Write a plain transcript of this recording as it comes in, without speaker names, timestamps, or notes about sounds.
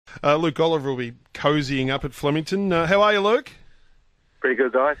Luke Oliver will be cozying up at Flemington. How are you, Luke? Pretty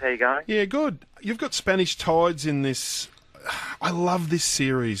good, guys. How you going? Yeah, good. You've got Spanish Tides in this. I love this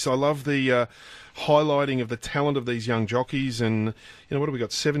series. I love the highlighting of the talent of these young jockeys. And, what have we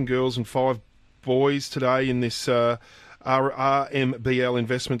got? 7 girls and 5 boys today in this RMBL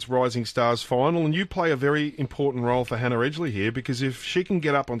Investments Rising Stars final. And you play a very important role for Hannah Edgley here, because if she can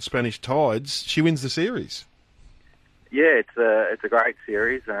get up on Spanish Tides, she wins the series. Yeah, it's a great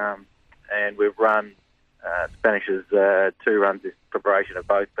series. And we've run Spanish's 2 runs this preparation have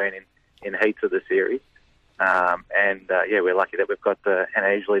both been in heats of the series. We're lucky that we've got Hannah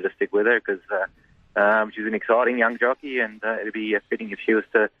Edgley to stick with her, because she's an exciting young jockey, and it'd be fitting if she was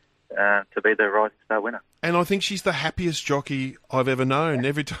to be the Rising Star winner. And I think she's the happiest jockey I've ever known.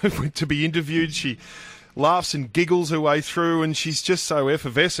 Every time to be interviewed, she laughs and giggles her way through, and she's just so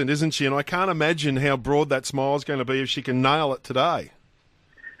effervescent, isn't she? And I can't imagine how broad that smile's going to be if she can nail it today.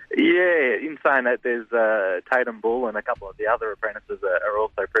 Yeah, in saying that, there's Tatum Bull and a couple of the other apprentices are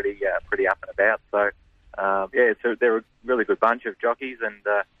also pretty up and about. So, so they're a really good bunch of jockeys, and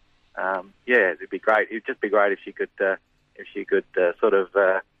it'd be great. It'd just be great if she could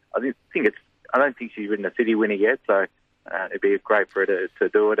I don't think she's ridden a city winner yet, so it'd be great for her to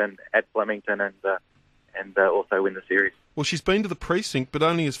do it and at Flemington and also win the series. Well, she's been to the precinct, but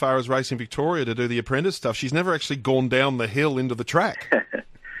only as far as Racing Victoria to do the apprentice stuff. She's never actually gone down the hill into the track.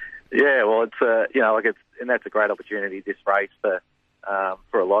 Yeah, well, and that's a great opportunity, this race, for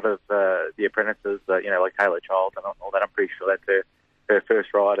a lot of the apprentices, like Taylor Childs and all that. I'm pretty sure that's her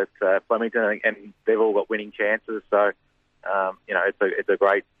first ride at Flemington, and they've all got winning chances. So, it's a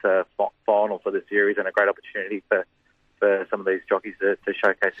great final for the series, and a great opportunity for some of these jockeys to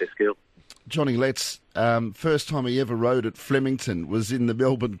showcase their skills. Johnny Letts, first time he ever rode at Flemington was in the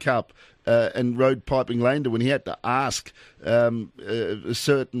Melbourne Cup and rode Piping Lander when he had to ask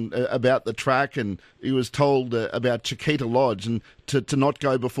certain about the track, and he was told about Chiquita Lodge and to not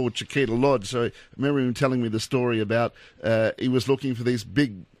go before Chiquita Lodge. So I remember him telling me the story about he was looking for this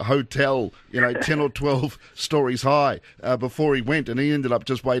big hotel, 10 or 12 stories high before he went, and he ended up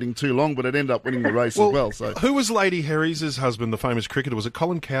just waiting too long, but it ended up winning the race as well. So who was Lady Harry's husband, the famous cricketer? Was it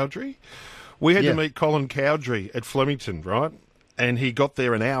Colin Cowdrey? We had to meet Colin Cowdrey at Flemington, right? And he got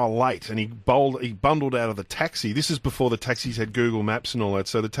there an hour late, and he bundled out of the taxi. This is before the taxis had Google Maps and all that.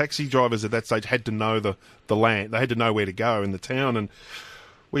 So the taxi drivers at that stage had to know the land. They had to know where to go in the town. And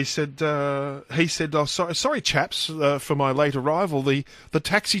we said, he said, "Oh, sorry, chaps, for my late arrival." The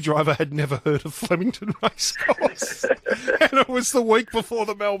taxi driver had never heard of Flemington Racecourse, and it was the week before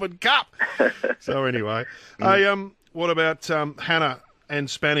the Melbourne Cup. So anyway, what about Hannah and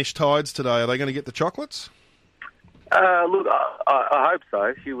Spanish Tides today? Are they going to get the chocolates? Look, I hope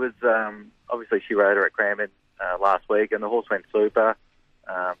so. She was obviously she rode her at Cranbourne last week, and the horse went super.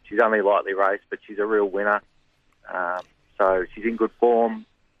 She's only lightly raced, but she's a real winner. So she's in good form.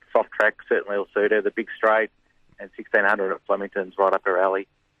 Soft track certainly will suit her. The big straight and 1600 at Flemington's right up her alley.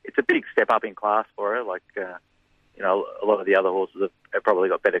 It's a big step up in class for her. Like a lot of the other horses have probably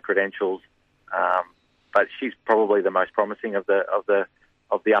got better credentials, but she's probably the most promising of the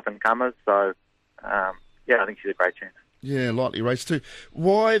up and comers. So. I think she's a great chance. Yeah, lightly raced too.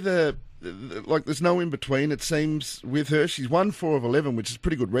 Why there's no in between, it seems, with her. She's won 4 of 11, which is a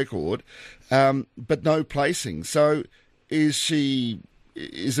pretty good record, but no placing. So is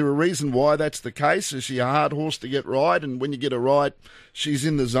there a reason why that's the case? Is she a hard horse to get right, and when you get her right, she's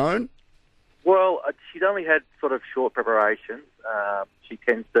in the zone? Well, she's only had sort of short preparations. She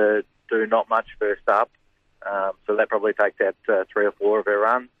tends to do not much first up, so that probably takes out 3 or 4 of her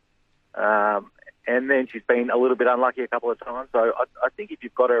runs. And then she's been a little bit unlucky a couple of times. So I think if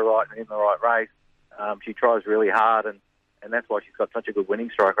you've got her right and in the right race, she tries really hard, and that's why she's got such a good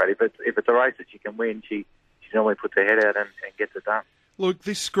winning strike rate. If it's a race that she can win, she normally puts her head out and gets it done. Look,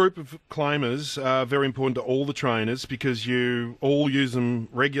 this group of claimers are very important to all the trainers, because you all use them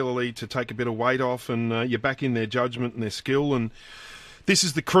regularly to take a bit of weight off, and you're back in their judgment and their skill. And this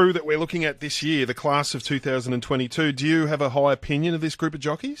is the crew that we're looking at this year, the class of 2022. Do you have a high opinion of this group of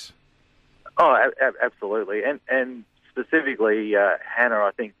jockeys? Oh, absolutely, and specifically Hannah.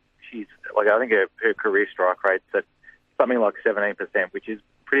 I think her career strike rate's at something like 17%, which is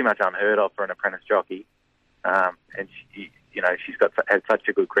pretty much unheard of for an apprentice jockey. And she's had such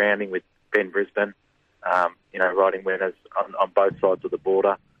a good grounding with Ben Brisbane. Riding winners on both sides of the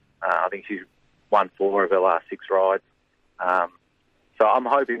border. I think she's won 4 of her last 6 rides. So I'm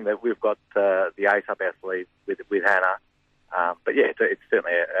hoping that we've got the ace up our sleeve with Hannah. But yeah, it's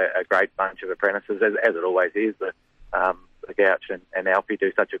certainly a great bunch of apprentices, as it always is. The Gouch and Alfie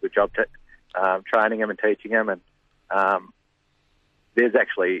do such a good job training them and teaching them, and there's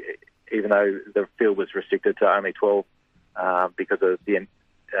actually, even though the field was restricted to only 12 because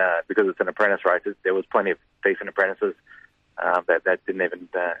it's an apprentice race, there was plenty of decent apprentices that didn't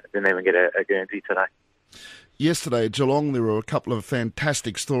even get a Guernsey today. Yesterday at Geelong, there were a couple of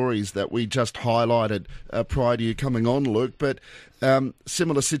fantastic stories that we just highlighted prior to you coming on, Luke. But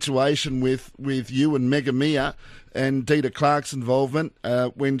similar situation with you and Mega Mia and Dita Clark's involvement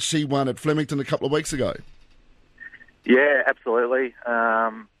when she won at Flemington a couple of weeks ago. Yeah, absolutely.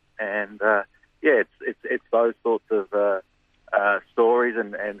 It's those sorts of stories,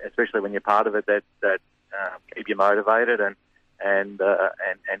 and especially when you're part of it, that keep you motivated and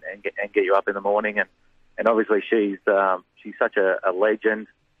get you up in the morning. And obviously she's such a legend,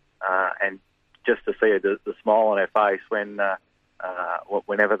 and just to see her, the smile on her face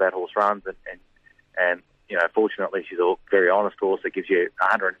whenever that horse runs, and fortunately she's a very honest horse that gives you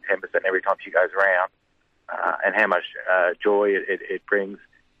 110% every time she goes around, and how much joy it brings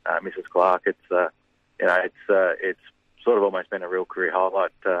Mrs. Clark. It's sort of almost been a real career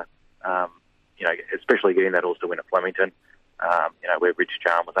highlight, especially getting that horse to win at Flemington, where Rich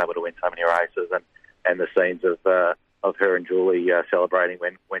Charm was able to win so many races, and the scenes of her and Julie celebrating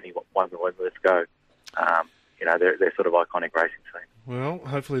when he won the Let's Go. They're sort of iconic racing scenes. Well,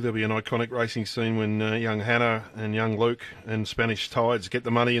 hopefully there'll be an iconic racing scene when young Hannah and young Luke and Spanish Tides get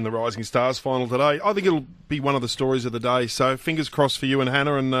the money in the Rising Stars final today. I think it'll be one of the stories of the day. So fingers crossed for you and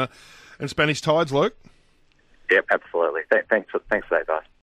Hannah and Spanish Tides, Luke. Yep, absolutely. Thanks for that, guys.